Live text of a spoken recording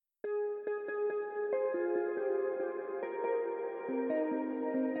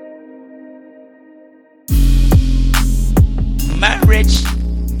marriage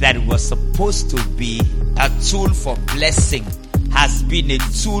that was supposed to be a tool for blessing has been a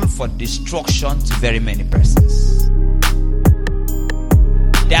tool for destruction to very many persons.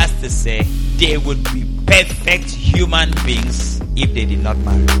 That's to say, they would be perfect human beings if they did not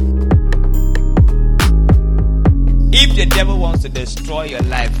marry. If the devil wants to destroy your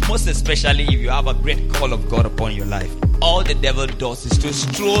life, most especially if you have a great call of God upon your life, all the devil does is to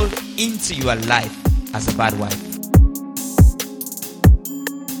stroll into your life as a bad wife.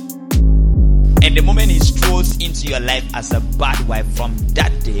 And the moment he strolls into your life as a bad wife, from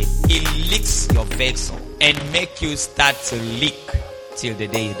that day, he licks your vessel and make you start to leak till the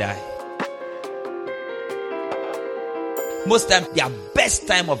day you die. Most times, their best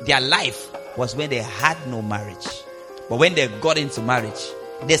time of their life was when they had no marriage. But when they got into marriage,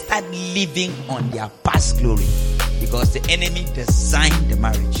 they start living on their past glory, because the enemy designed the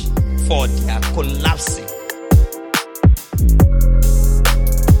marriage for their collapsing.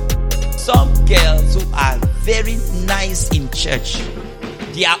 Some girls who are very nice in church,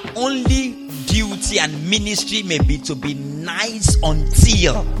 their only duty and ministry may be to be nice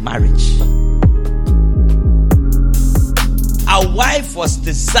until marriage. A wife was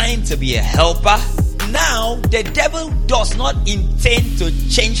designed to be a helper. Now, the devil does not intend to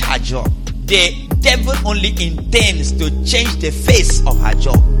change her job. The devil only intends to change the face of her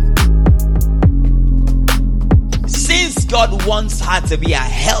job. Since God wants her to be a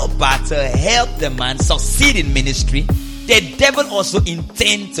helper to help the man succeed in ministry, the devil also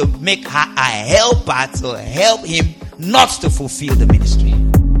intends to make her a helper to help him not to fulfill the ministry.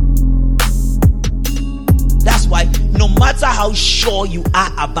 That's why no matter how sure you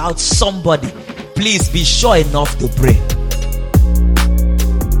are about somebody, please be sure enough to pray.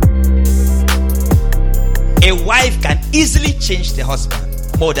 A wife can easily change the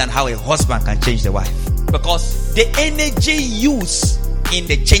husband more than how a husband can change the wife. Because the energy used in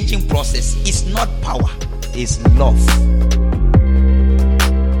the changing process is not power, it's love.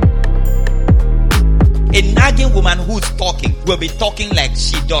 A nagging woman who's talking will be talking like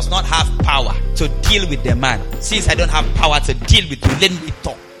she does not have power to deal with the man. Since I don't have power to deal with you, let me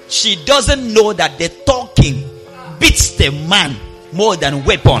talk. She doesn't know that the talking beats the man more than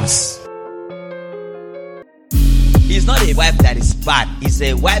weapons. It's not a wife that is bad. It's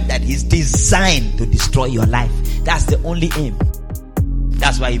a wife that is designed to destroy your life. That's the only aim.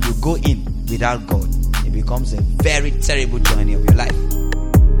 That's why if you go in without God, it becomes a very terrible journey of your life.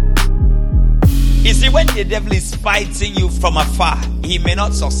 You see, when the devil is fighting you from afar, he may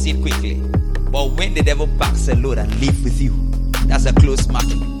not succeed quickly. But when the devil packs a load and lives with you, that's a close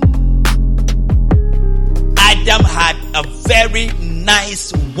marking. Adam had a very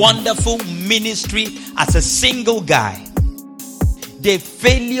nice, wonderful ministry as a single guy. The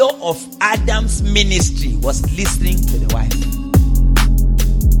failure of Adam's ministry was listening to the wife.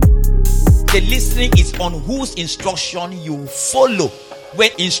 The listening is on whose instruction you follow when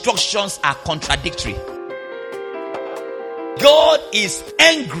instructions are contradictory. God is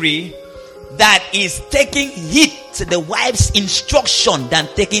angry that is taking heed to the wife's instruction than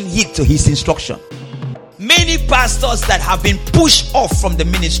taking heed to his instruction. Many pastors that have been pushed off from the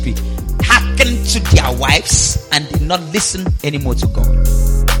ministry hearkened to their wives and did not listen anymore to God.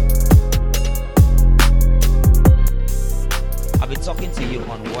 I've been talking to you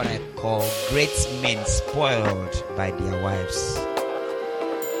on what I call great men spoiled by their wives.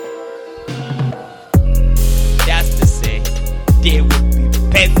 That's to say, they would be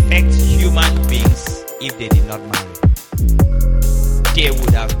perfect human beings if they did not marry. They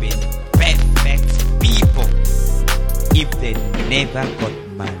would have been perfect people if they never got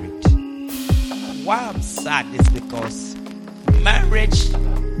married. Why I'm sad is because marriage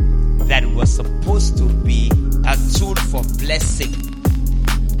that was supposed to be a tool for blessing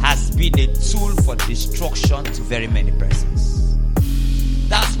has been a tool for destruction to very many persons.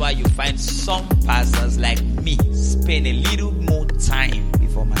 That's why you find some pastors like me spend a little more time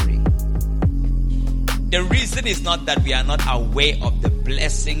before marrying. The reason is not that we are not aware of the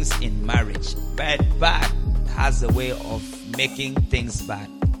blessings in marriage, but bad has a way of making things bad.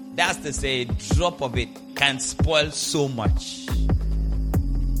 That's to say, a drop of it can spoil so much.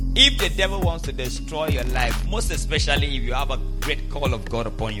 If the devil wants to destroy your life, most especially if you have a great call of God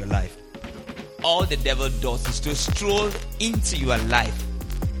upon your life, all the devil does is to stroll into your life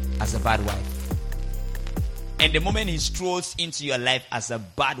as a bad wife. And the moment he strolls into your life as a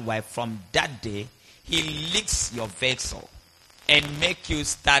bad wife, from that day, he licks your vessel and make you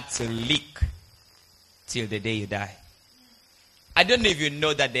start to leak till the day you die. I don't know if you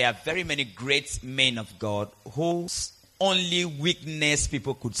know that there are very many great men of God whose only weakness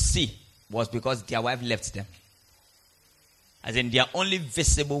people could see was because their wife left them. As in their only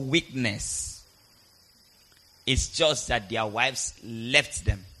visible weakness is just that their wives left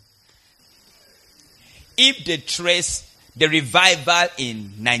them. If they trace the revival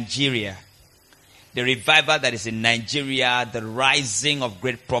in Nigeria, the revival that is in Nigeria, the rising of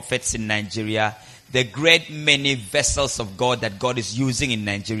great prophets in Nigeria, the great many vessels of God that God is using in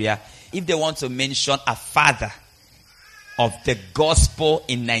Nigeria, if they want to mention a father of the gospel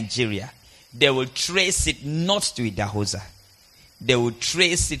in Nigeria, they will trace it not to Idahosa. They will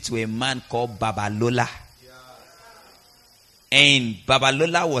trace it to a man called Babalola. And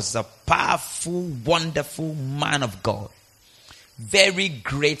Babalola was a powerful, wonderful man of God. Very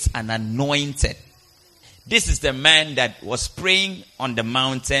great and anointed. This is the man that was praying on the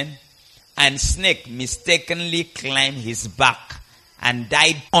mountain, and snake mistakenly climbed his back and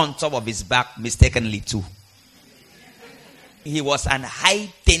died on top of his back mistakenly too. He was an high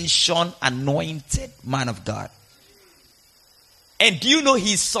tension anointed man of God. And do you know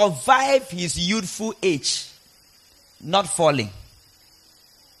he survived his youthful age not falling,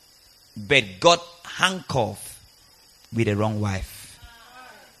 but got handcuffed with the wrong wife.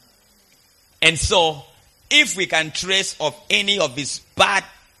 And so if we can trace of any of his bad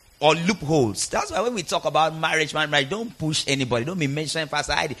or loopholes, that's why when we talk about marriage, don't push anybody. Don't be mentioning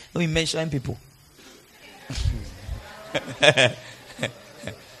Pastor Heidi. Don't be mentioning people.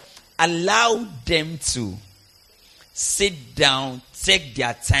 Allow them to sit down, take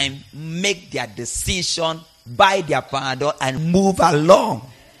their time, make their decision, buy their Panadol, and move along.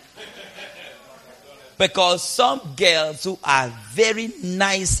 Because some girls who are very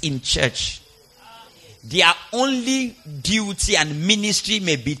nice in church, their only duty and ministry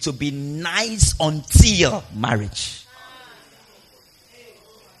may be to be nice until marriage.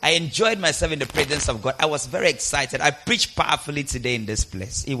 I enjoyed myself in the presence of God. I was very excited. I preached powerfully today in this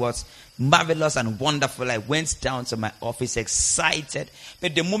place. It was marvelous and wonderful. I went down to my office excited.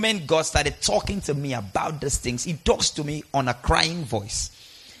 But the moment God started talking to me about these things, He talks to me on a crying voice.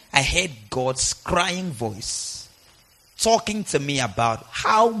 I heard God's crying voice talking to me about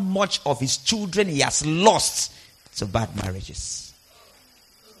how much of His children He has lost to bad marriages.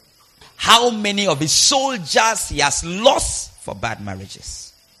 How many of His soldiers He has lost for bad marriages.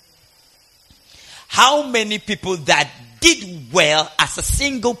 How many people that did well as a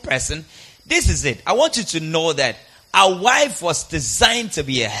single person. This is it. I want you to know that a wife was designed to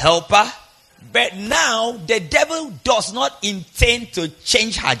be a helper. But now the devil does not intend to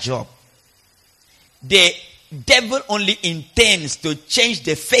change her job. The devil only intends to change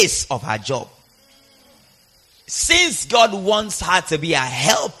the face of her job. Since God wants her to be a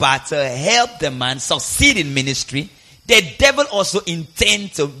helper to help the man succeed in ministry, the devil also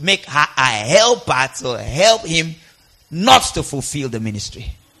intends to make her a helper to help him not to fulfill the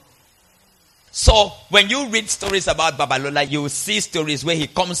ministry. So when you read stories about Babalola, you will see stories where he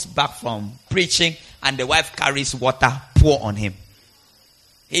comes back from preaching and the wife carries water, pour on him.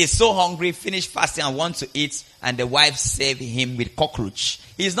 He is so hungry, finished fasting and wants to eat, and the wife saved him with cockroach.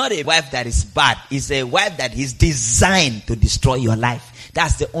 He's not a wife that is bad. He's a wife that is designed to destroy your life.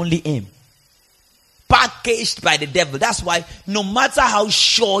 That's the only aim. Packaged by the devil. That's why no matter how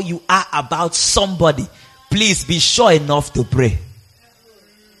sure you are about somebody, please be sure enough to pray.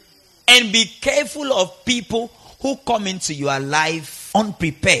 And be careful of people who come into your life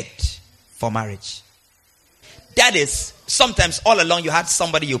unprepared for marriage. That is, sometimes all along you had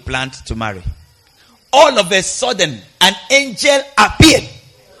somebody you planned to marry. All of a sudden, an angel appeared.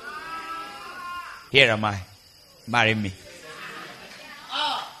 Here am I. Marry me.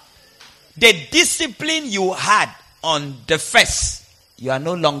 The discipline you had on the first, you are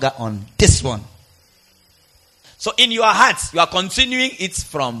no longer on this one. So in your heart, you are continuing it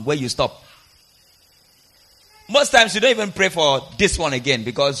from where you stop. Most times you don't even pray for this one again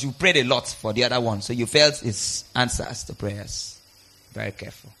because you prayed a lot for the other one. So you felt its answers to prayers. Very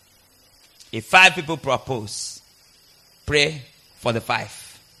careful. If 5 people propose, pray for the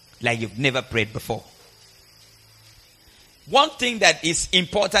 5 like you've never prayed before. One thing that is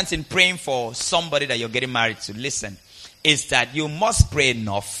important in praying for somebody that you're getting married to, listen, is that you must pray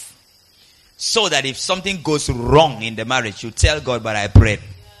enough so that if something goes wrong in the marriage, you tell God, but I prayed.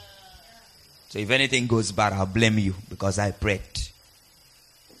 So if anything goes bad, I'll blame you because I prayed.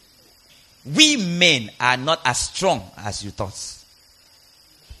 We men are not as strong as you thought.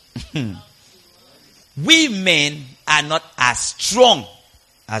 We men are not as strong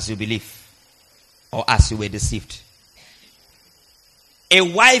as you believe or as you were deceived. A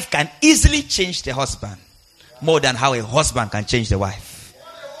wife can easily change the husband more than how a husband can change the wife.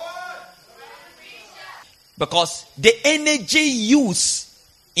 Because the energy used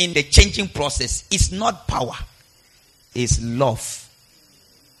in the changing process is not power. is love.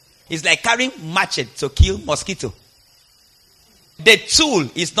 It's like carrying machete to kill mosquito. The tool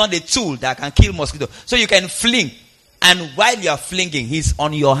is not the tool that can kill mosquito. So you can fling, and while you are flinging, he's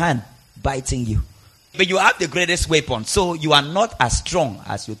on your hand biting you. But you have the greatest weapon, so you are not as strong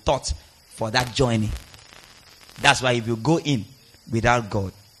as you thought for that journey. That's why if you go in without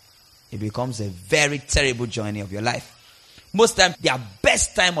God, it becomes a very terrible journey of your life. Most times, their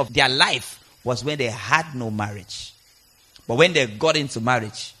best time of their life was when they had no marriage. But when they got into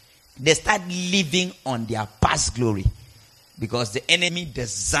marriage, they start living on their past glory, because the enemy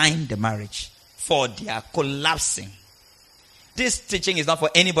designed the marriage for their collapsing. This teaching is not for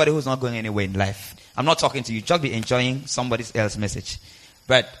anybody who's not going anywhere in life. I'm not talking to you. Just be enjoying somebody else's message.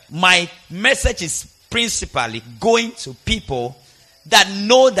 But my message is principally going to people that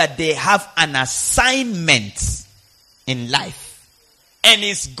know that they have an assignment in life. And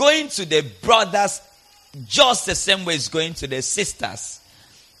it's going to the brothers just the same way it's going to the sisters.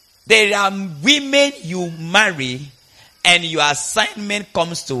 There are women you marry and your assignment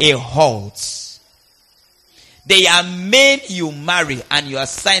comes to a halt. There are men you marry and your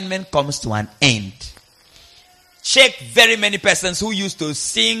assignment comes to an end. Check very many persons who used to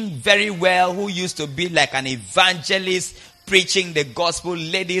sing very well, who used to be like an evangelist, preaching the gospel,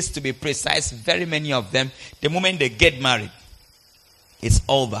 ladies to be precise, very many of them, the moment they get married, it's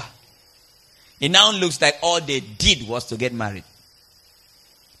over. It now looks like all they did was to get married.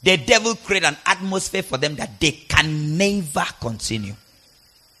 The devil created an atmosphere for them that they can never continue.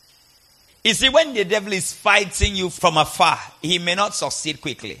 You see, when the devil is fighting you from afar, he may not succeed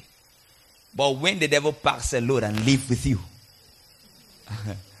quickly. But when the devil packs a load and live with you,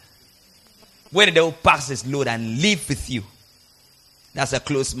 when the devil packs his load and live with you, that's a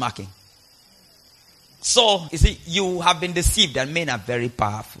close marking. So, you see, you have been deceived that men are very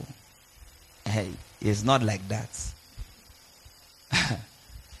powerful. Hey, it's not like that.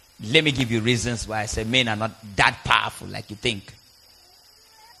 Let me give you reasons why I say men are not that powerful like you think.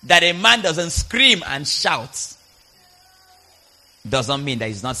 That a man doesn't scream and shout doesn't mean that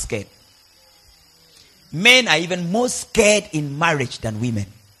he's not scared. Men are even more scared in marriage than women.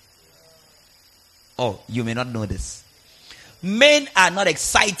 Oh, you may not know this. Men are not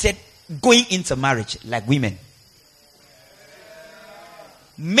excited going into marriage like women.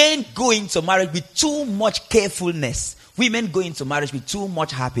 Men go into marriage with too much carefulness. Women go into marriage with too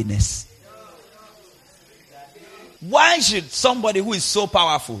much happiness. Why should somebody who is so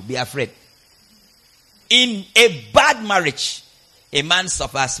powerful be afraid? In a bad marriage, a man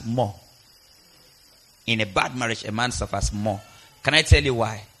suffers more. In a bad marriage, a man suffers more. Can I tell you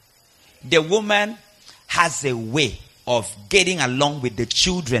why? The woman has a way of getting along with the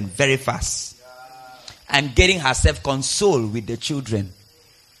children very fast. And getting herself consoled with the children.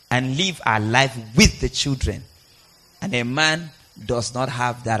 And live her life with the children. And a man does not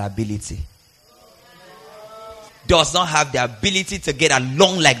have that ability. Does not have the ability to get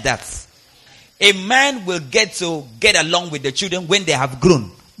along like that. A man will get along with the children when they have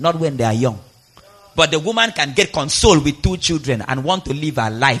grown, not when they are young. But the woman can get consoled with 2 children and want to live her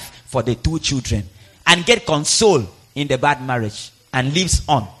life for the 2 children. And get consoled in the bad marriage and lives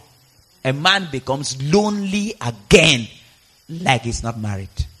on. A man becomes lonely again like he's not married.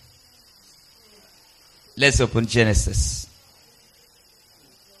 Let's open Genesis.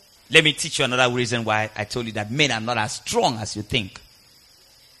 Let me teach you another reason why I told you that men are not as strong as you think.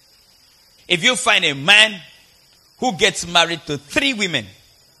 If you find a man who gets married to 3 women,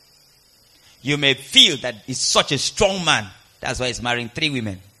 you may feel that he's such a strong man. That's why he's marrying 3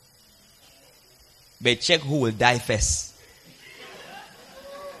 women. But check who will die first.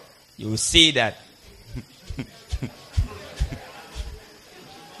 You will see that.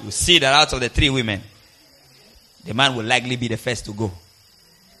 You will see that out of the 3 women, the man will likely be the first to go.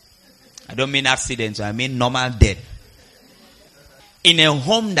 I don't mean accidents, I mean normal death. In a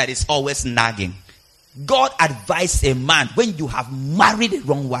home that is always nagging, God advised a man, when you have married a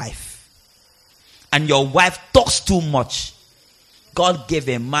wrong wife and your wife talks too much, God gave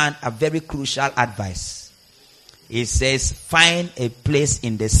a man a very crucial advice. He says, find a place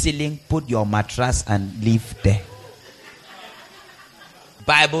in the ceiling, put your mattress and live there.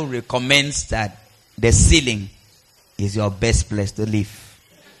 Bible recommends that the ceiling is your best place to live.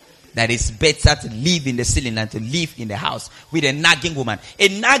 That it's better to live in the ceiling than to live in the house with a nagging woman.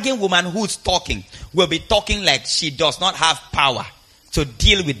 A nagging woman who's talking will be talking like she does not have power to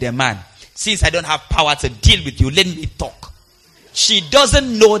deal with the man. Since I don't have power to deal with you, let me talk. She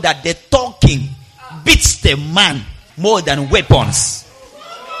doesn't know that the talking beats the man more than weapons.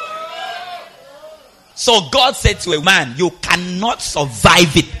 So God said to a man, you cannot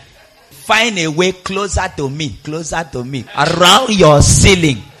survive it. find a way closer to me, around your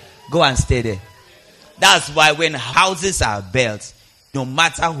ceiling. Go and stay there. That's why when houses are built, no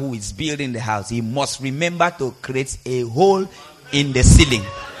matter who is building the house, he must remember to create a hole in the ceiling.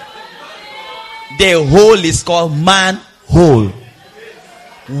 The hole is called manhole.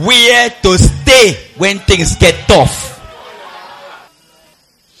 Where to stay when things get tough.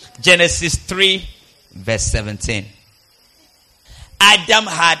 Genesis 3 verse 17. Adam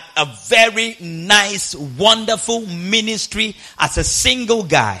had a very nice, wonderful ministry as a single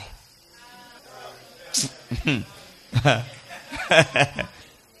guy.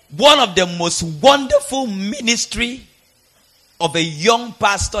 One of the most wonderful ministry of a young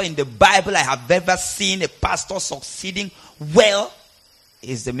pastor in the Bible I have ever seen a pastor succeeding well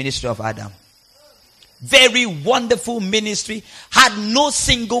is the ministry of Adam. Very wonderful ministry. Had no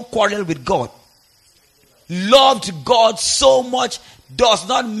single quarrel with God. Loved God so much. Does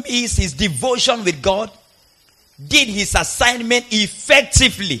not miss his devotion with God. Did his assignment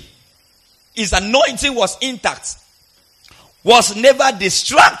effectively. His anointing was intact. Was never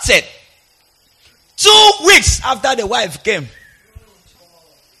distracted. 2 weeks after the wife came,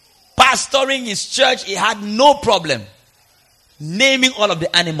 pastoring his church, he had no problem. Naming all of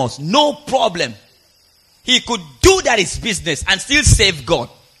the animals, no problem. He could do that his business and still save God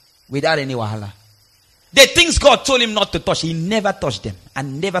without any wahala. The things God told him not to touch, he never touched them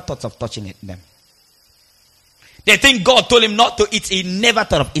and never thought of touching them. The thing God told him not to eat, he never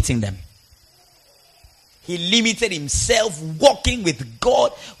thought of eating them. He limited himself, walking with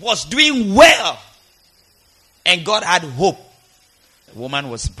God, was doing well. And God had hope. A woman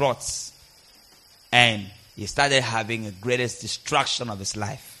was brought and he started having the greatest distraction of his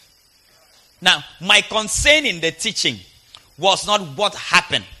life. Now, my concern in the teaching was not what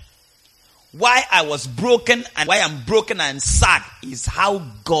happened. Why I was broken and why I'm broken and sad is how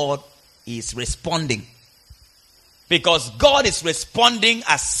God is responding. Because God is responding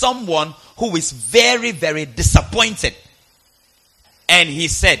as someone who is very, very disappointed. And he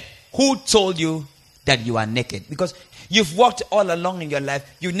said, who told you that you are naked? Because you've walked all along in your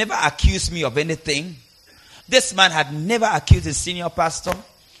life. You never accused me of anything. This man had never accused his senior pastor.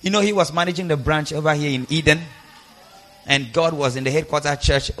 You know, he was managing the branch over here in Eden. And God was in the headquarters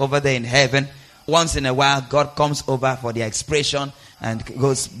church over there in heaven. Once in a while, God comes over for the expression and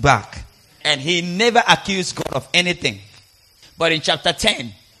goes back. And he never accused God of anything. But in chapter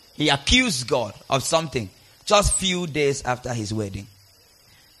 10, he accused God of something just few days after his wedding.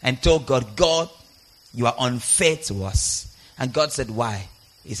 And told God, God, you are unfair to us. And God said, why?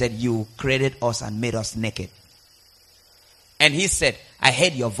 He said, you created us and made us naked. And he said, I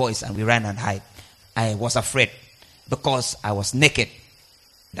heard your voice and we ran and hid. I was afraid because I was naked.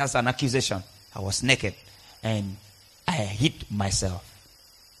 That's an accusation. I was naked and I hid myself.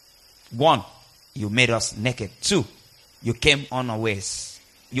 1, you made us naked. 2, you came unawares.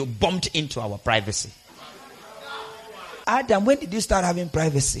 You bumped into our privacy. Adam, when did you start having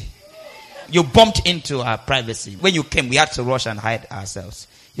privacy? You bumped into our privacy. When you came, we had to rush and hide ourselves.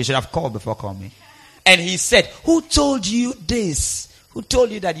 You should have called before coming. And he said, who told you this? Who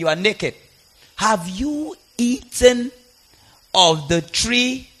told you that you are naked? Have you eaten of the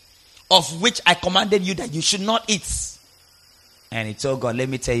tree of which I commanded you that you should not eat? And he told God, let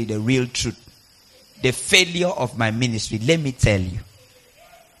me tell you the real truth. The failure of my ministry, let me tell you.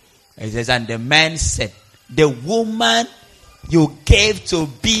 He says, and the man said, the woman you gave to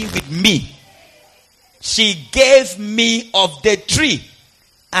be with me, she gave me of the tree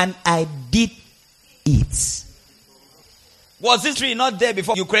and I did eat. Was this tree not there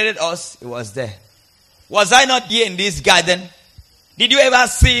before you created us? It was there. Was I not here in this garden? Did you ever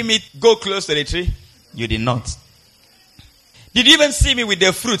see me go close to the tree? You did not. Did you even see me with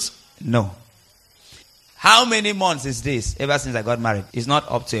the fruits? No. How many months is this ever since I got married? It's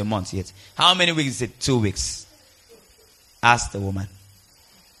not up to a month yet. How many weeks is it? 2 weeks. Asked the woman.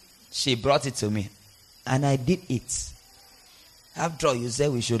 She brought it to me. And I did it. After all, you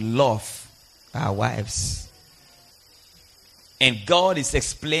said we should love our wives. And God is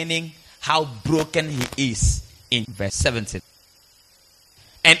explaining how broken he is in verse 17.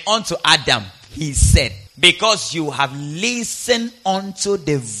 And unto Adam he said, because you have listened unto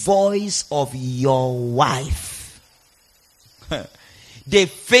the voice of your wife. The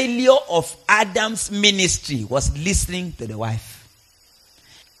failure of Adam's ministry was listening to the wife.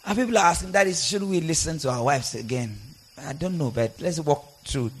 And people are asking, Daddy, should we listen to our wives again? I don't know, but let's walk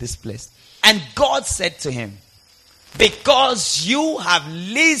through this place. And God said to him, because you have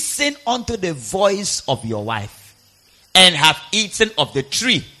listened unto the voice of your wife and have eaten of the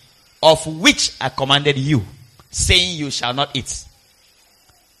tree of which I commanded you, saying you shall not eat.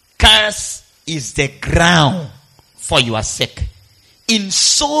 curse is the ground for your sake. In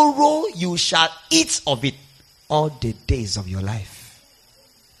sorrow you shall eat of it all the days of your life.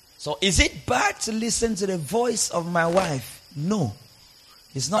 So is it bad to listen to the voice of my wife? No,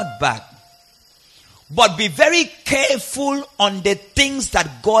 it's not bad. But be very careful on the things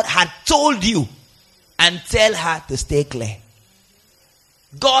that God had told you and tell her to stay clear.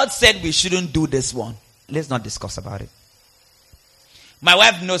 God said we shouldn't do this one. Let's not discuss about it. My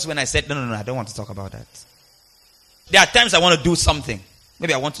wife knows when I said, no, I don't want to talk about that. There are times I want to do something.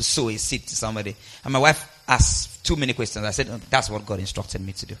 Maybe I want to sow a seed to somebody. And my wife asked too many questions. I said, that's what God instructed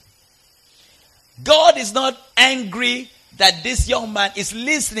me to do. God is not angry that this young man is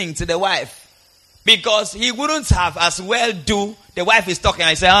listening to the wife. Because he wouldn't have as well do. The wife is talking.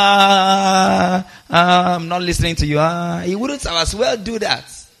 I say, I'm not listening to you. He wouldn't have as well do that.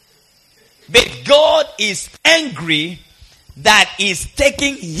 But God is angry that is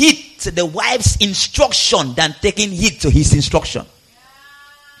taking heed to the wife's instruction than taking heed to his instruction.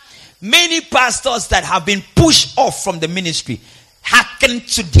 Many pastors that have been pushed off from the ministry hearkened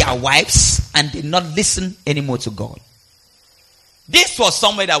to their wives and did not listen anymore to God. This was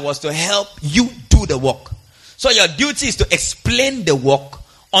somebody that was to help you do the work. So your duty is to explain the work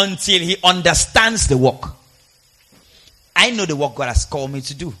until he understands the work. I know the work God has called me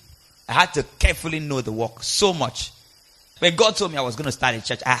to do. I had to carefully know the work so much. When God told me I was going to start a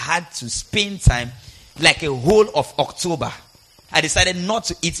church, I had to spend time like a whole of October. I decided not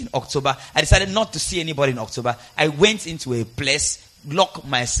to eat in October. I decided not to see anybody in October. I went into a place, locked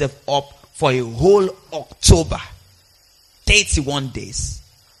myself up for a whole October. 31 days.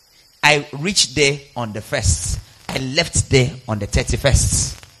 I reached there on the 1st. I left there on the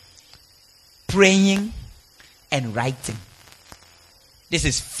 31st. Praying and writing. This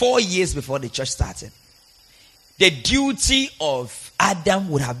is 4 years before the church started. The duty of Adam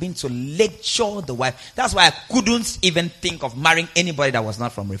would have been to lecture the wife. That's why I couldn't even think of marrying anybody that was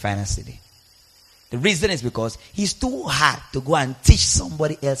not from Refinery City. The reason is because it's too hard to go and teach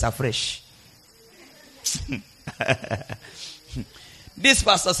somebody else afresh. This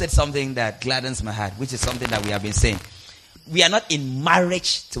pastor said something that gladdens my heart, which is something that we have been saying. We are not in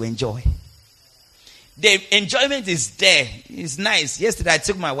marriage to enjoy. The enjoyment is there. It's nice. Yesterday I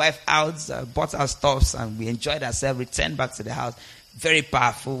took my wife out, bought our stuffs, and we enjoyed ourselves, returned back to the house. Very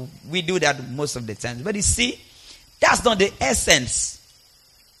powerful. We do that most of the time. But you see, that's not the essence.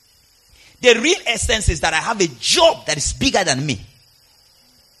 The real essence is that I have a job that is bigger than me.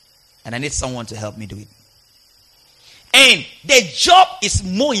 And I need someone to help me do it. And the job is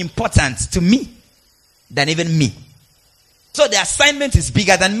more important to me than even me. So the assignment is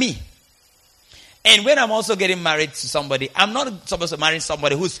bigger than me. And when I'm also getting married to somebody, I'm not supposed to marry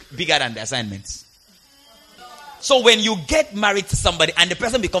somebody who's bigger than the assignments. So when you get married to somebody and the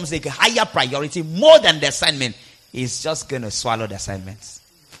person becomes a higher priority more than the assignment, he's just going to swallow the assignments.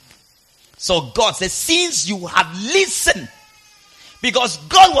 So God says, since you have listened, because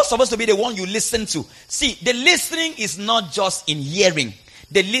God was supposed to be the one you listen to. See, the listening is not just in hearing.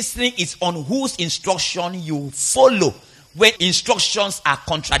 The listening is on whose instruction you follow when instructions are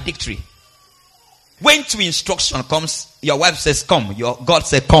contradictory. When two instruction comes, your wife says come, your God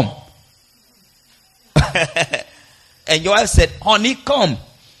said come. And your wife said, honey, come.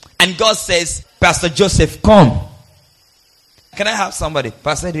 And God says, Pastor Joseph, come. Can I have somebody?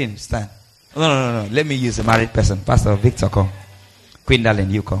 Pastor Edwin, stand. No. Let me use a married person. Pastor Victor, come. Queen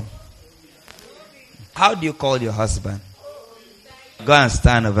Darlene, you come. How do you call your husband? Go and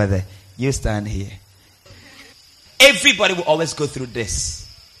stand over there. You stand here. Everybody will always go through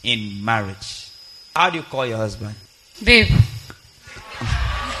this in marriage. How do you call your husband? Babe.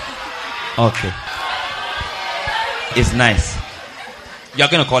 Okay. It's nice. You're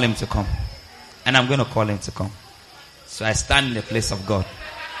going to call him to come. And I'm going to call him to come. So I stand in the place of God.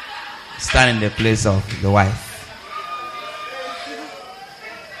 Stand in the place of the wife.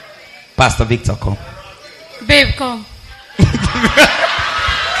 Pastor Victor, come. Babe, come.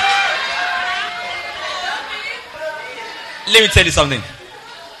 Let me tell you something.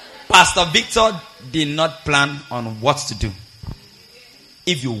 Pastor Victor did not plan on what to do.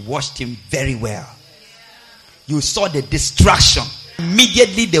 If you watched him very well, you saw the distraction.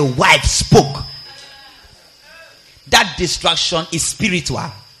 Immediately the wife spoke. That distraction is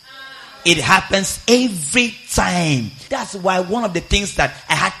spiritual. It happens every time. That's why one of the things that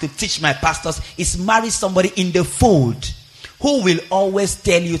I had to teach my pastors is marry somebody in the fold who will always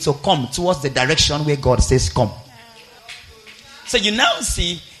tell you to come towards the direction where God says come. So you now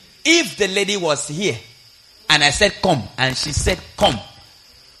see, if the lady was here and I said come and she said come,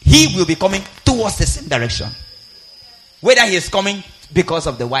 he will be coming towards the same direction. Whether he is coming because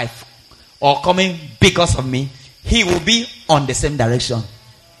of the wife or coming because of me, he will be on the same direction.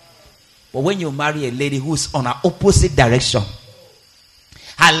 But when you marry a lady who's on an opposite direction,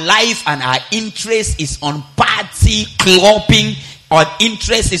 her life and her interest is on party, clubbing, or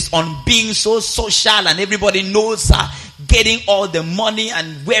interest is on being so social and everybody knows her, getting all the money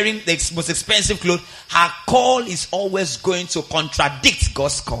and wearing the most expensive clothes, her call is always going to contradict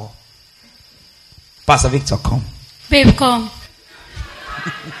God's call. Pastor Victor, come. Babe, come.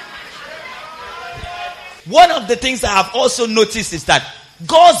 One of the things I have also noticed is that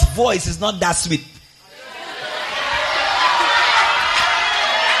God's voice is not that sweet.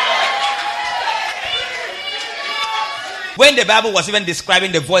 When the Bible was even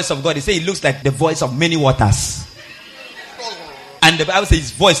describing the voice of God, it said it looks like the voice of many waters. And the Bible says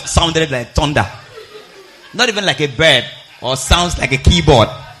his voice sounded like thunder. Not even like a bird or sounds like a keyboard.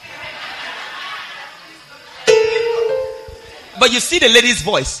 But you see the lady's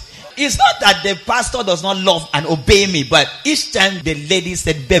voice. It's not that the pastor does not love and obey me, but each time the lady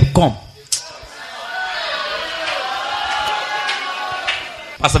said, babe, come.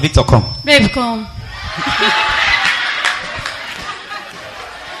 Pastor Victor, come. Babe, come.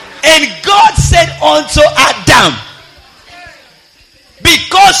 And God said unto Adam,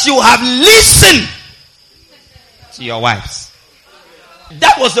 because you have listened to your wives.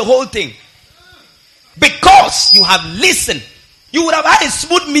 That was the whole thing. Because you have listened. You would have had a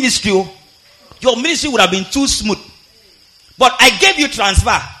smooth ministry. Your ministry would have been too smooth. But I gave you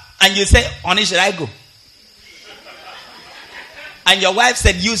transfer. And you said, honey, should I go? And your wife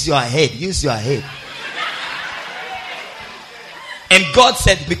said, use your head. Use your head. And God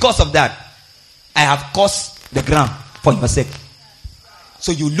said, because of that, I have caused the ground for your sake.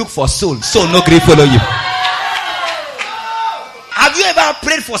 So you look for soul. Soul no great follow you. Have you ever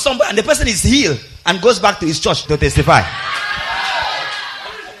prayed for somebody and the person is healed and goes back to his church to testify?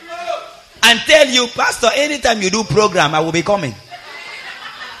 And tell you, pastor, anytime you do program, I will be coming.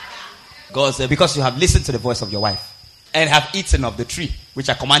 God said, because you have listened to the voice of your wife and have eaten of the tree, which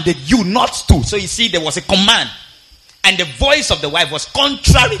I commanded you not to. So you see, there was a command. And the voice of the wife was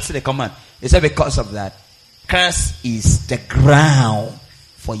contrary to the command. He said, because of that, curse is the ground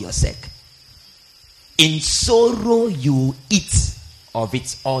for your sake. In sorrow you eat of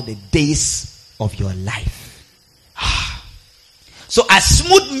it all the days of your life. So a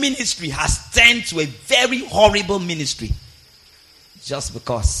smooth ministry has turned to a very horrible ministry. Just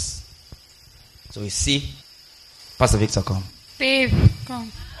because. So you see, Pastor Victor, come. Babe, come.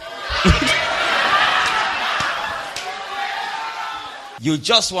 You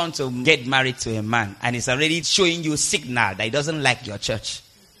just want to get married to a man and he's already showing you signal that he doesn't like your church.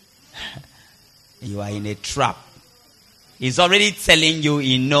 You are in a trap. He's already telling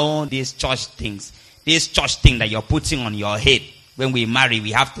you, these church things. This church thing that you're putting on your head. When we marry,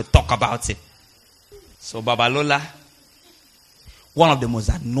 we have to talk about it. So Babalola, one of the most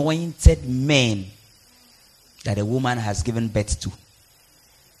anointed men that a woman has given birth to,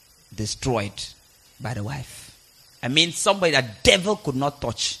 destroyed by the wife. I mean, somebody that devil could not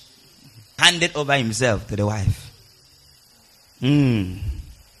touch, handed over himself to the wife. 1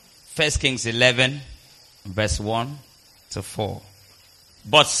 Kings 11, verse 1 to 4.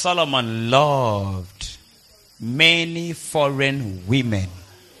 But Solomon loved many foreign women,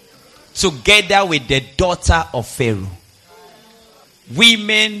 together with the daughter of Pharaoh,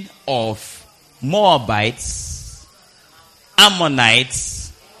 women of Moabites,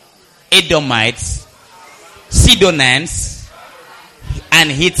 Ammonites, Edomites, Sidonians, and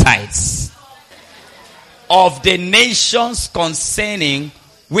Hittites, of the nations concerning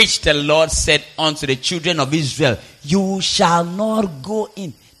which the Lord said unto the children of Israel, you shall not go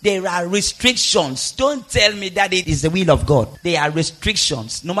in. There are restrictions. Don't tell me that it is the will of God. There are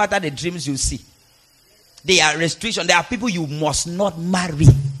restrictions. No matter the dreams you see. There are restrictions. There are people you must not marry.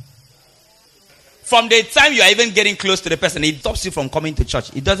 From the time you are even getting close to the person, it stops you from coming to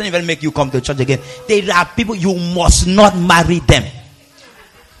church. It doesn't even make you come to church again. There are people you must not marry them.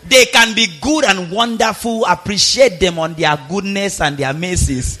 They can be good and wonderful. Appreciate them on their goodness and their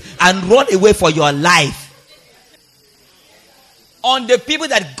mercies and run away for your life. On the people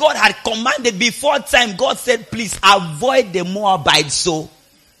that God had commanded before time, God said, please avoid the Moabites. So,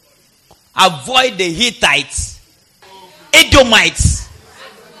 avoid the Hittites, Edomites.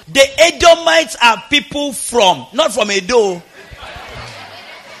 The Edomites are people from, not from Edo.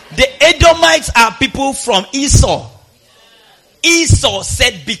 The Edomites are people from Esau. Esau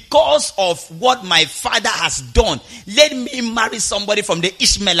said, because of what my father has done, let me marry somebody from the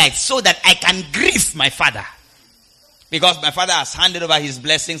Ishmaelites so that I can grieve my father. Because my father has handed over his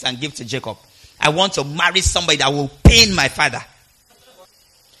blessings and gifts to Jacob. I want to marry somebody that will pain my father.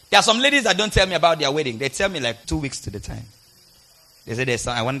 There are some ladies that don't tell me about their wedding. They tell me like 2 weeks to the time. They say, there's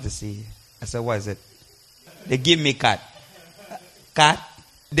something I wanted to see. I said, what is it? They give me card. Card?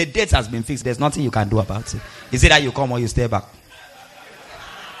 The date has been fixed. There's nothing you can do about it. Is it that you come or you stay back?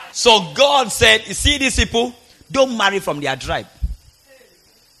 So God said, you see these people? Don't marry from their tribe.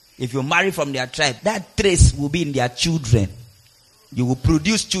 If you marry from their tribe, that trace will be in their children. You will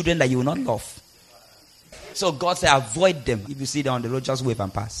produce children that you will not love. So God said, avoid them. If you see them on the road, just wave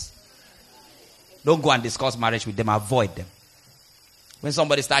and pass. Don't go and discuss marriage with them. Avoid them. When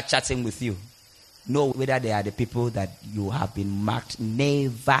somebody starts chatting with you, know whether they are the people that you have been marked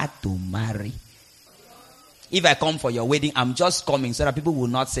never to marry. If I come for your wedding, I'm just coming so that people will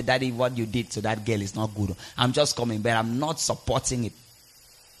not say, Daddy, what you did to that girl is not good. I'm just coming, but I'm not supporting it.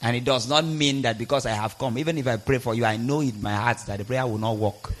 And it does not mean that because I have come, even if I pray for you, I know in my heart that the prayer will not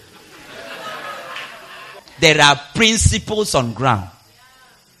work. There are principles on ground,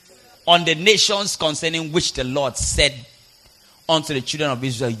 on the nations concerning which the Lord said unto the children of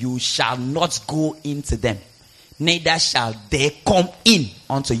Israel, you shall not go into them, neither shall they come in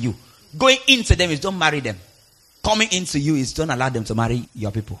unto you. Going into them is don't marry them. Coming into you is don't allow them to marry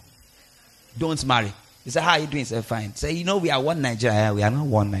your people. Don't marry. You say, how are you doing? Say, fine. Say, you know, we are one Nigeria. We are not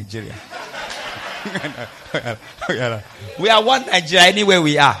one Nigeria. We are one Nigeria anywhere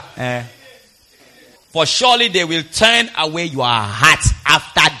we are. For surely they will turn away your heart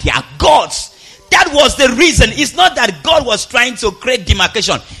after their gods. That was the reason. It's not that God was trying to create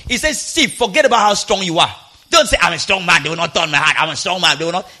demarcation. He says, see, forget about how strong you are. Don't say, I'm a strong man. They will not turn my heart. I'm a strong man. They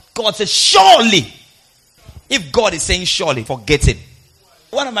will not. God says, surely. If God is saying surely, forget it.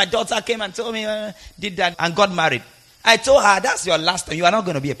 One of my daughters came and told me, did that and got married. I told her, that's your last time. You are not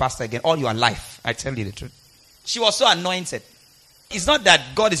going to be a pastor again all your life. I tell you the truth. She was so anointed. It's not that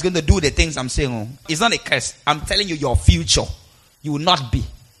God is going to do the things I'm saying. It's not a curse. I'm telling you your future. You will not be.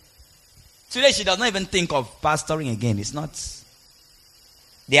 Today she does not even think of pastoring again. It's not.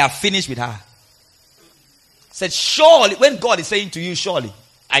 They are finished with her. Said surely, when God is saying to you surely,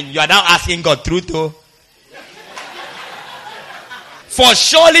 and you are now asking God truth though. For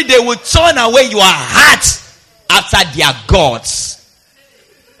surely they will turn away your heart after their gods.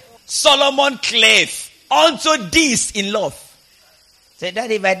 Solomon clave unto this in love. Say,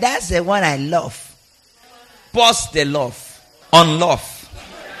 Daddy, but that's the one I love. Pause the love. On love.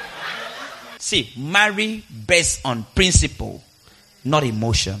 See, marry based on principle, not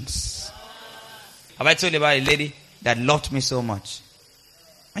emotions. Have I told you about a lady that loved me so much?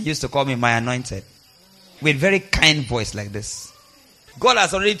 And used to call me my anointed. With very kind voice like this. God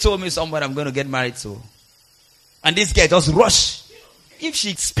has already told me someone I'm going to get married to. And this guy just rush. If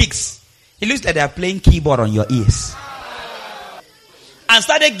she speaks, it looks like they are playing keyboard on your ears. And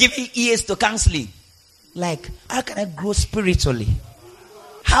started giving ears to counseling. Like, how can I grow spiritually?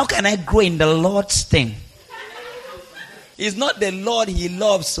 How can I grow in the Lord's thing? It's not the Lord he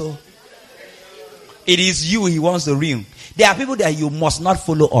loves, so it is you he wants to ruin. There are people that you must not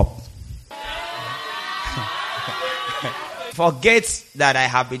follow up. Forget that I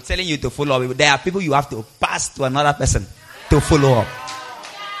have been telling you to follow up. There are people you have to pass to another person to follow up.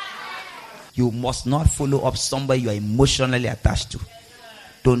 You must not follow up somebody you are emotionally attached to.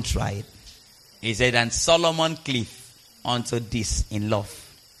 Don't try it. He said, and Solomon cleaved unto this in love,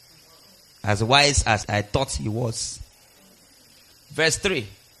 as wise as I thought he was. Verse 3.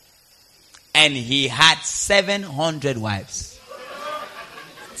 And he had 700 wives.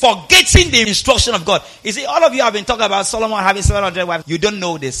 Forgetting the instruction of God. You see, all of you have been talking about Solomon having 700 wives. You don't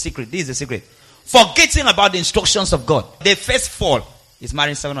know the secret. This is the secret. Forgetting about the instructions of God. The first fall is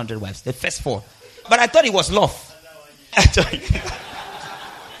marrying 700 wives. The first fall. But I thought it was love.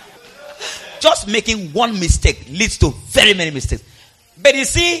 Just making one mistake leads to very many mistakes. But you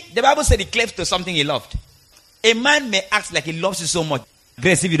see, the Bible said he cleaved to something he loved. A man may act like he loves you so much.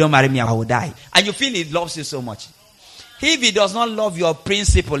 Grace, if you don't marry me, I will die. And you feel he loves you so much. If he does not love your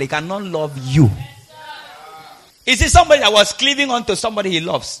principle, he cannot love you. Is it somebody that was cleaving onto somebody he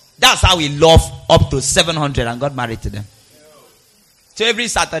loves? That's how he loved up to 700 and got married to them. So every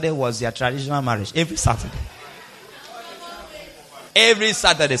Saturday was their traditional marriage. Every Saturday. Every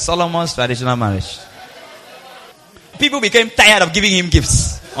Saturday, Solomon's traditional marriage. People became tired of giving him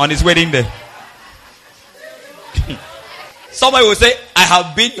gifts on his wedding day. Somebody will say, I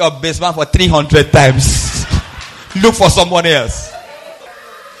have been your best man for 300 times. Look for someone else.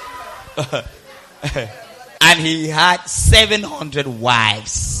 And he had 700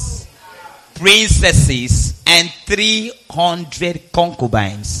 wives, princesses, and 300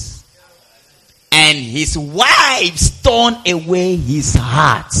 concubines. And his wives turned away his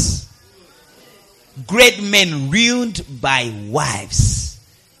heart. Great men ruined by wives.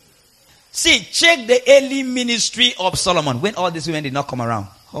 See, check the early ministry of Solomon when all these women did not come around.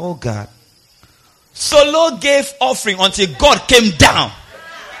 Oh God. Solo gave offering until God came down.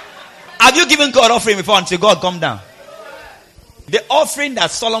 Have you given God offering before until God come down? The offering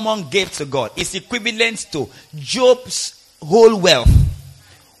that Solomon gave to God is equivalent to Job's whole wealth.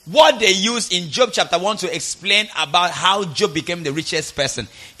 What they use in Job chapter 1 to explain about how Job became the richest person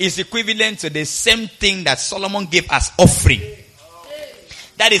is equivalent to the same thing that Solomon gave as offering.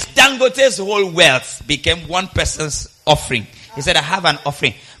 That is, Dangote's whole wealth became one person's offering. He said, I have an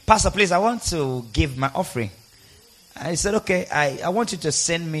offering. Pastor, please, I want to give my offering. I said, okay, I want you to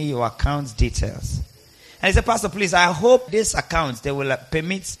send me your account details. And he said, Pastor, please, I hope this account, they will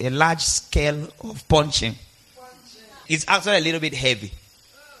permit a large scale of punching. It's actually a little bit heavy.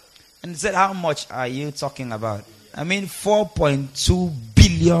 And he said, how much are you talking about? I mean, $4.2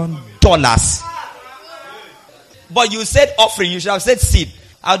 billion. But you said offering, you should have said seed.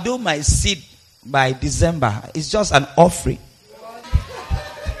 I'll do my seed by December. It's just an offering.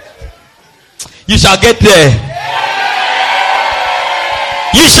 You shall get there.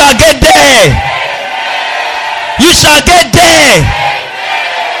 You shall get there. You shall get there.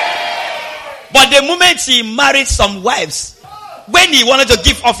 But the moment he married some wives, when he wanted to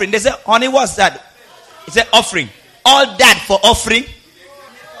give offering, they said, honey, what's that? He said, offering. All that for offering?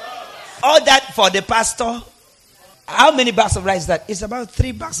 All that for the pastor? How many bags of rice is that? It's about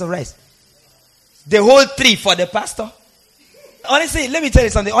 3 bags of rice. The whole 3 for the pastor? Honestly, let me tell you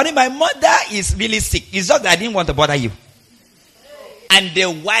something. Only my mother is really sick. It's just that I didn't want to bother you. And the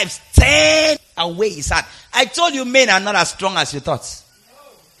wives turned away his heart. I told you men are not as strong as you thought.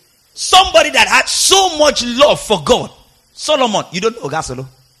 Somebody that had so much love for God. Solomon. You don't know Ogasolo?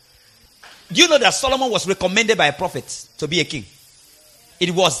 Do you know that Solomon was recommended by a prophet to be a king?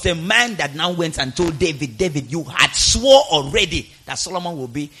 It was the man that now went and told David, David, you had swore already that Solomon will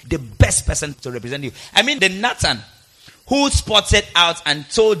be the best person to represent you. I mean, the Nathan who spotted out and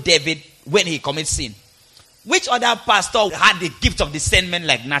told David when he commits sin. Which other pastor had the gift of discernment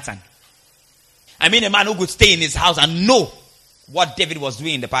like Nathan? I mean, a man who could stay in his house and know what David was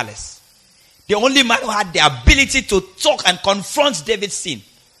doing in the palace. The only man who had the ability to talk and confront David's sin.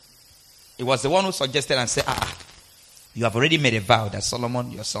 It was the one who suggested and said, you have already made a vow that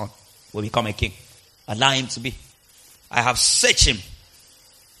Solomon, your son, will become a king. Allow him to be. I have searched him.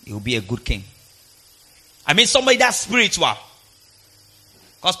 He will be a good king. I mean, somebody that's spiritual.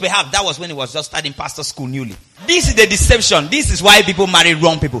 Because perhaps that was when he was just starting pastor school newly. This is the deception. This is why people marry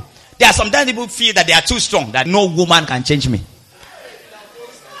wrong people. There are sometimes people feel that they are too strong, that no woman can change me.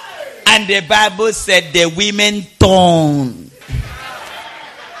 And the Bible said the women turn.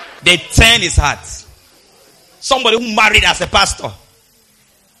 They turn his heart. Somebody who married as a pastor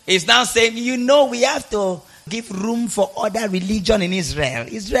is now saying, we have to give room for other religion in Israel.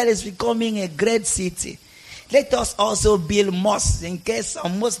 Israel is becoming a great city. Let us also build mosques in case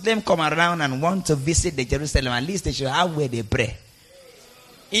some Muslims come around and want to visit the Jerusalem. At least they should have where they pray.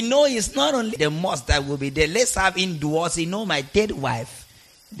 It's not only the mosque that will be there. Let's have Hindus. My third wife,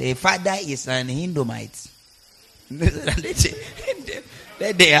 the father is an Hindumite.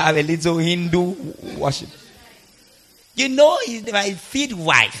 Let they have a little Hindu worship. My fifth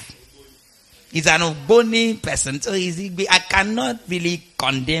wife is an Ogboni person. So I cannot really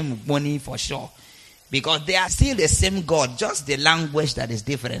condemn Ogboni for sure. Because they are still the same God, just the language that is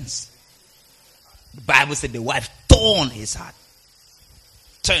different. The Bible said the wife turned his heart.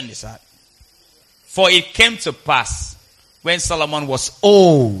 Turned his heart. For it came to pass, when Solomon was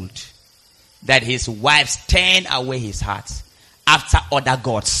old, that his wives turned away his heart after other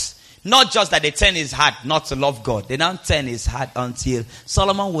gods. Not just that they turned his heart not to love God. They now turn his heart until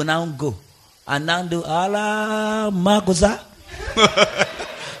Solomon will now go and now do Allah Maguza.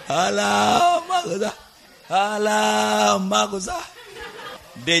 Allah Maguza. Allah Maguza.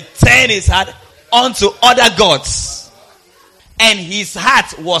 They turn his heart unto other gods. And his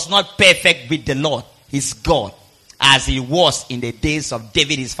heart was not perfect with the Lord, his God, as he was in the days of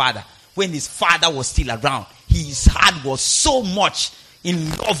David his father. When his father was still around, his heart was so much in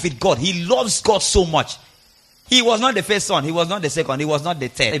love with God. He loves God so much. He was not the first son. He was not the second. He was not the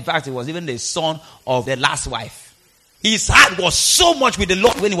third. In fact, he was even the son of the last wife. His heart was so much with the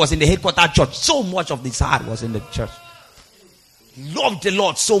Lord when he was in the headquarters church. So much of his heart was in the church. He loved the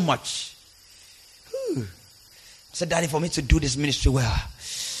Lord so much. I said, Daddy, for me to do this ministry well,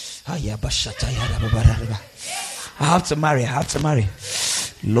 I have to marry.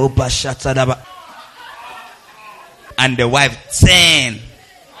 And the wife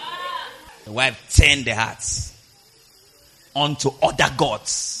turned the hearts unto other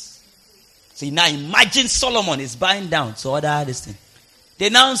gods. See, now imagine Solomon is bowing down to other this thing. They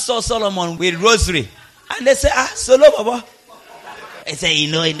now saw Solomon with rosary. And they say, Solo Baba. They say,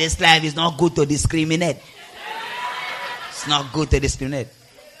 in this life it's not good to discriminate. It's not good to discriminate.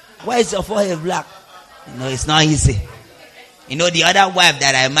 Why is your forehead black? It's not easy. The other wife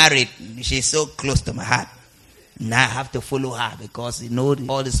that I married, she's so close to my heart. Now I have to follow her because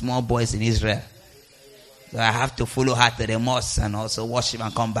all the small boys in Israel. So I have to follow her to the mosque and also worship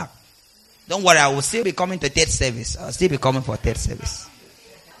and come back. Don't worry, I will still be coming to third service. I'll still be coming for third service.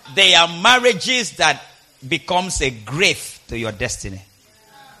 They are marriages that becomes a grave to your destiny.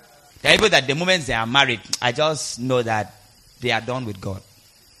 There are people that the moment they are married, I just know that they are done with God.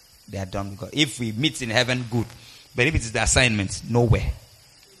 They are done with God. If we meet in heaven, good. But if it is the assignment, nowhere.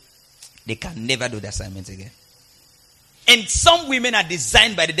 They can never do the assignment again. And some women are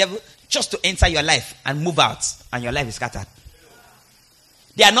designed by the devil just to enter your life and move out, and your life is scattered.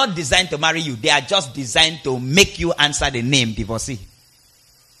 They are not designed to marry you. They are just designed to make you answer the name divorcee.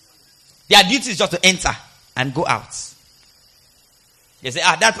 Their duty is just to enter and go out. They say,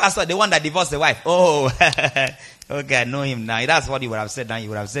 that pastor, the one that divorced the wife. Oh, okay, I know him now. That's what you would have said now. You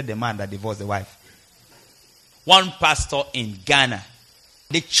would have said the man that divorced the wife. One pastor in Ghana,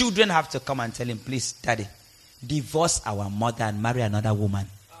 the children have to come and tell him, please, daddy, divorce our mother and marry another woman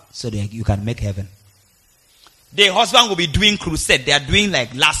so that you can make heaven. The husband will be doing crusade. They are doing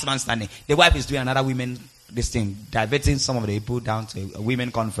like last man standing. The wife is doing another women, this thing, diverting some of the people down to a women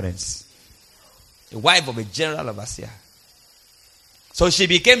conference. The wife of a general overseer. So she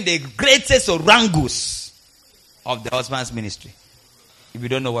became the greatest orangus of the husband's ministry. If you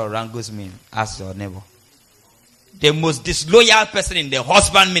don't know what orangus means, ask your neighbor. The most disloyal person in the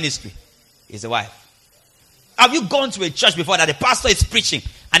husband ministry is the wife. Have you gone to a church before that the pastor is preaching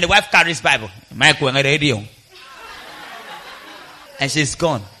and the wife carries Bible? And she's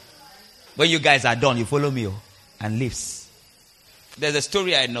gone. When you guys are done, you follow me and leaves. There's a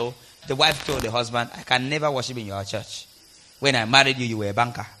story I know. The wife told the husband, I can never worship in your church. When I married you, you were a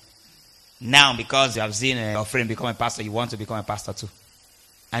banker. Now, because you have seen your friend become a pastor, you want to become a pastor too.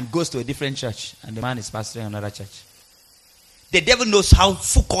 And goes to a different church. And the man is pastoring another church. The devil knows how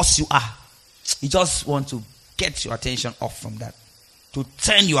focused you are. He just wants to get your attention off from that. To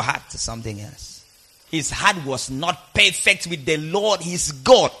turn your heart to something else. His heart was not perfect with the Lord, his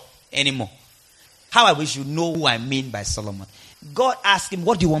God, anymore. How I wish you know who I mean by Solomon. God asked him,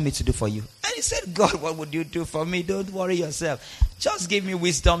 what do you want me to do for you? And he said, God, what would you do for me? Don't worry yourself. Just give me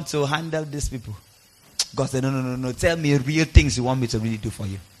wisdom to handle these people. God said, no. Tell me real things you want me to really do for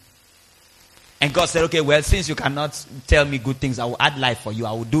you. And God said, okay, well, since you cannot tell me good things, I will add life for you.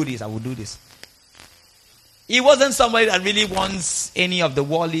 I will do this. I will do this. He wasn't somebody that really wants any of the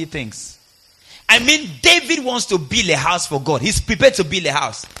worldly things. I mean, David wants to build a house for God. He's prepared to build a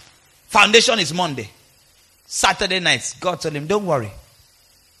house. Foundation is Monday. Saturday nights, God told him, don't worry.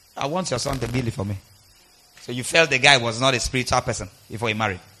 I want your son to build it for me. So you felt the guy was not a spiritual person before he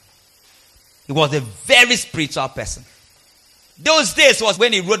married. He was a very spiritual person. Those days was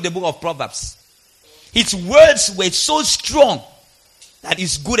when he wrote the book of Proverbs. His words were so strong that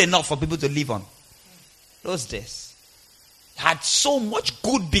it's good enough for people to live on. Those days. He had so much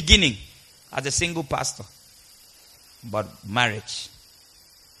good beginning as a single pastor. But marriage.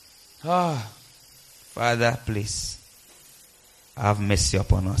 Father, please have mercy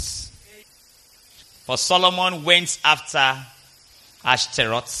upon us. For Solomon went after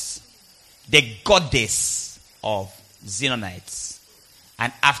Ashtaroth, the goddess of Zidonites,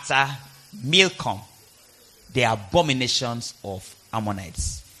 and after Milcom, the abominations of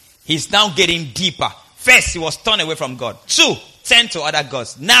Ammonites. He's now getting deeper. First, he was turned away from God. 2, turned to other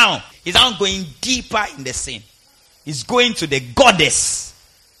gods. Now, he's now going deeper in the sin. He's going to the goddess.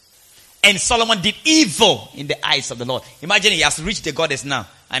 And Solomon did evil in the eyes of the Lord. Imagine he has reached the goddess now.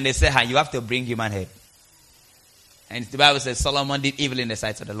 And they say, you have to bring human head. And the Bible says Solomon did evil in the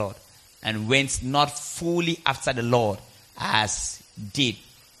sight of the Lord. And went not fully after the Lord as did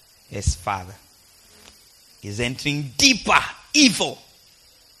his father. He's entering deeper evil.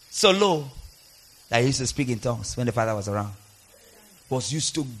 So low that he used to speak in tongues when the father was around. Was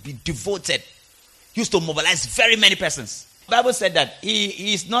used to be devoted. Used to mobilize very many persons. The Bible said that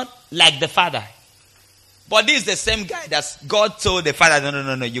he is not like the father. But this is the same guy that God told the father,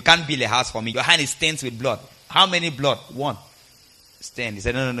 no, you can't build a house for me. Your hand is stained with blood. How many blood? 1. Stained. He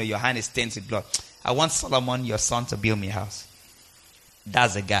said, no, your hand is stained with blood. I want Solomon, your son, to build me a house.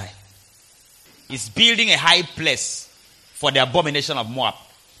 That's the guy. He's building a high place for the abomination of Moab.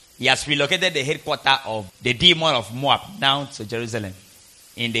 He has relocated the headquarters of the demon of Moab down to Jerusalem,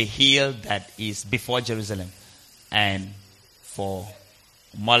 in the hill that is before Jerusalem. And for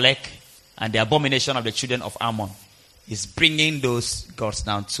Molech and the abomination of the children of Ammon, is bringing those gods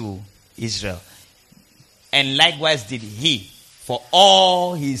down to Israel. And likewise did he for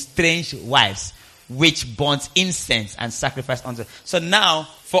all his strange wives, which burnt incense and sacrificed unto. So now,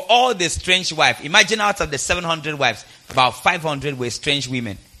 for all the strange wives, imagine out of the 700 wives, about 500 were strange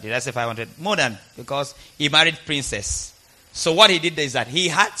women. Did I say 500? More than, because he married princess. So what he did is that he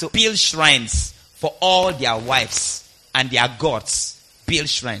had to build shrines for all their wives and their gods. Build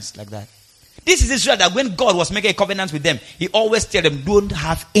shrines like that. This is Israel, that when God was making a covenant with them, he always tell them, don't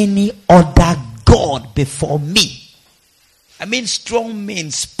have any other God before me. I mean, strong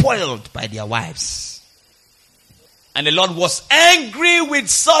men spoiled by their wives. And the Lord was angry with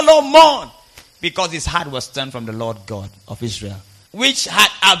Solomon because his heart was turned from the Lord God of Israel, which had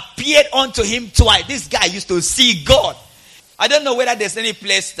appeared unto him twice. This guy used to see God. I don't know whether there's any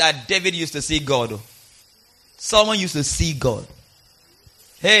place that David used to see God. Solomon used to see God.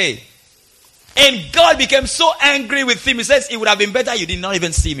 Hey. And God became so angry with him. He says, it would have been better you did not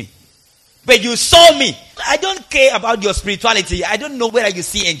even see me. But you saw me. I don't care about your spirituality. I don't know whether you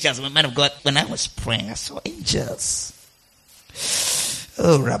see angels. Man of God, when I was praying, I saw angels.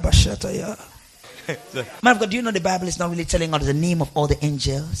 Oh, Rabashataya. Man of God, do you know the Bible is not really telling us the name of all the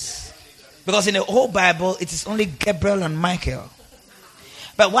angels? Because in the whole Bible, it is only Gabriel and Michael.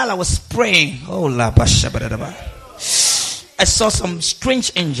 But while I was praying, oh, Rabashabadadaba, I saw some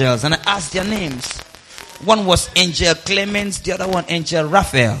strange angels and I asked their names. One was Angel Clemens, the other one Angel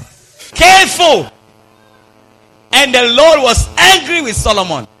Raphael. Careful! And the Lord was angry with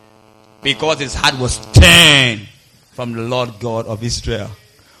Solomon because his heart was turned from the Lord God of Israel,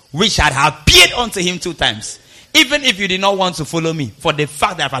 which had appeared unto him 2 times. Even if you did not want to follow me, for the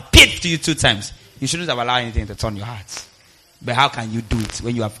fact that I've appeared to you 2 times, you shouldn't have allowed anything to turn your heart. But how can you do it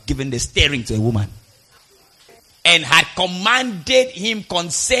when you have given the steering to a woman? And had commanded him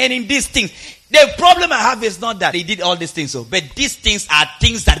concerning these things. The problem I have is not that he did all these things, but these things are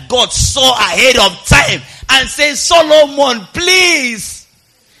things that God saw ahead of time and said, Solomon, please,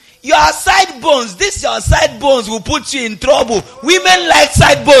 your side bones, this your side bones will put you in trouble. Women like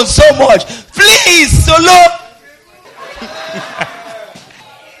side bones so much. Please, Solomon.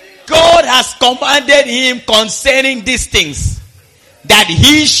 God has commanded him concerning these things, that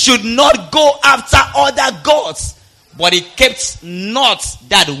he should not go after other gods, but he kept not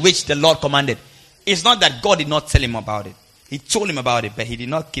that which the Lord commanded. It's not that God did not tell him about it. He told him about it, but he did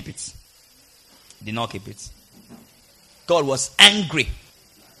not keep it. He did not keep it. God was angry.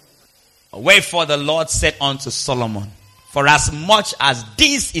 Wherefore the Lord said unto Solomon, for as much as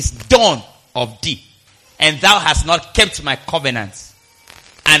this is done of thee, and thou hast not kept my covenant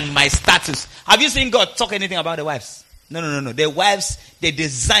and my statutes. Have you seen God talk anything about the wives? No. The wives, the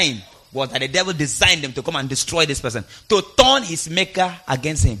design was that the devil designed them to come and destroy this person, to turn his maker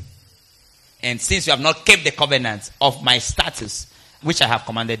against him. And since you have not kept the covenant of my status, which I have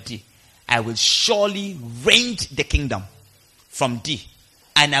commanded thee, I will surely rend the kingdom from thee,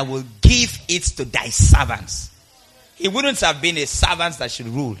 and I will give it to thy servants. He wouldn't have been a servant that should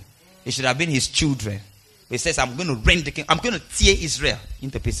rule. It should have been his children. He says, I'm going to rend the kingdom. I'm going to tear Israel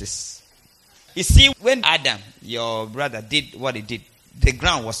into pieces. You see, when Adam, your brother, did what he did, the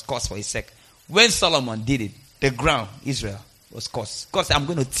ground was cursed for his sake. When Solomon did it, the ground, Israel, was cursed. God said, I'm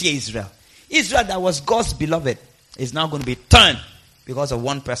going to tear Israel. Israel that was God's beloved is now going to be turned because of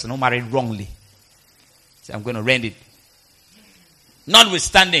one person who married wrongly. So I'm going to rend it.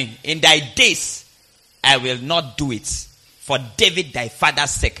 Notwithstanding, in thy days, I will not do it for David thy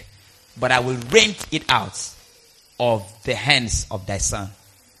father's sake, but I will rend it out of the hands of thy son.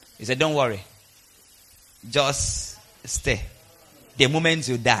 He said, don't worry. Just stay. The moment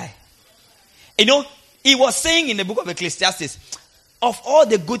you die. You know, he was saying in the book of Ecclesiastes, of all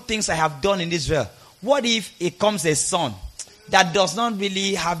the good things I have done in Israel, what if it comes a son that does not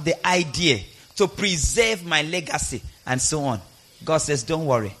really have the idea to preserve my legacy and so on? God says, don't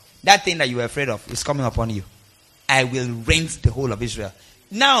worry. That thing that you were afraid of is coming upon you. I will rend the whole of Israel.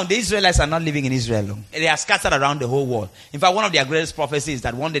 Now, the Israelites are not living in Israel alone. They are scattered around the whole world. In fact, one of their greatest prophecies is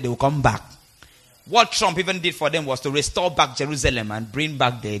that one day they will come back. What Trump even did for them was to restore back Jerusalem and bring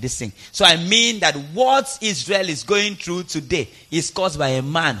back this thing. So I mean that what Israel is going through today is caused by a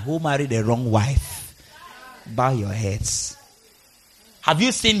man who married a wrong wife. Bow your heads. Have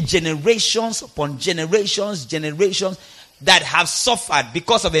you seen generations upon generations that have suffered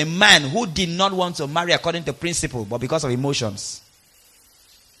because of a man who did not want to marry according to principle, but because of emotions?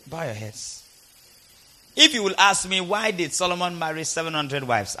 Bow your heads. If you will ask me, why did Solomon marry 700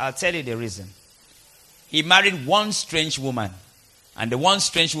 wives? I'll tell you the reason. He married one strange woman, and the one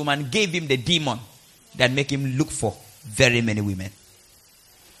strange woman gave him the demon that made him look for very many women.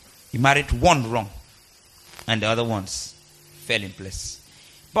 He married one wrong. and the other ones fell in place.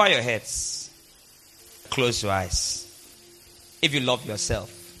 Bow your heads. Close your eyes. If you love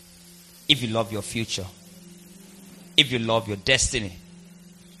yourself, if you love your future, if you love your destiny,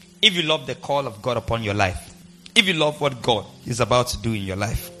 if you love the call of God upon your life, if you love what God is about to do in your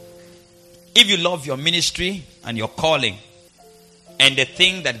life, if you love your ministry and your calling and the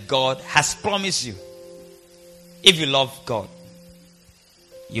thing that God has promised you, if you love God,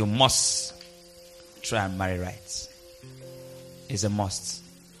 you must try and marry right. It's a must.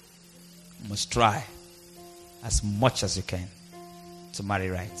 You must try as much as you can to marry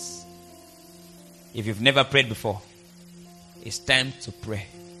right. If you've never prayed before, it's time to pray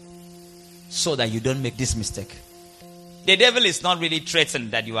so that you don't make this mistake. The devil is not really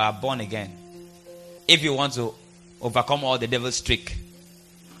threatened that you are born again. If you want to overcome all the devil's trick,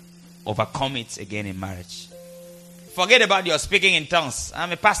 overcome it again in marriage. Forget about your speaking in tongues.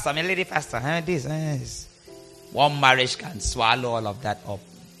 I'm a pastor, I'm a lady pastor. This. One marriage can swallow all of that up.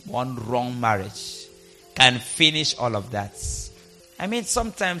 One wrong marriage can finish all of that. I mean,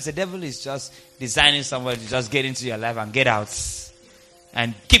 sometimes the devil is just designing somewhere to just get into your life and get out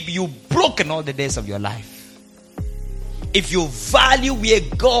and keep you broken all the days of your life. If you value where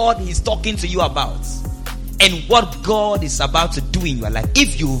God is talking to you about and what God is about to do in your life,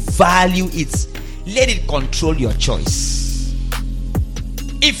 if you value it, let it control your choice.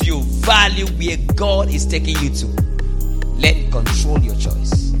 If you value where God is taking you to, let it control your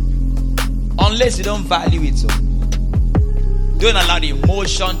choice. Unless you don't value it, don't allow the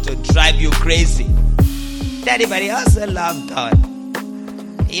emotion to drive you crazy. Daddy, but he also loves God.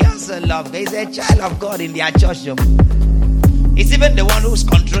 He also loves God. He's a child of God in their church. He's even the one who's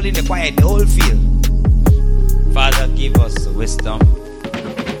controlling the choir, the whole field. Father, give us the wisdom.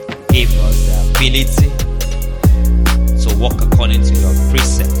 Give us the ability to walk according to your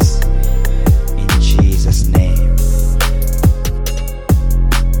precepts.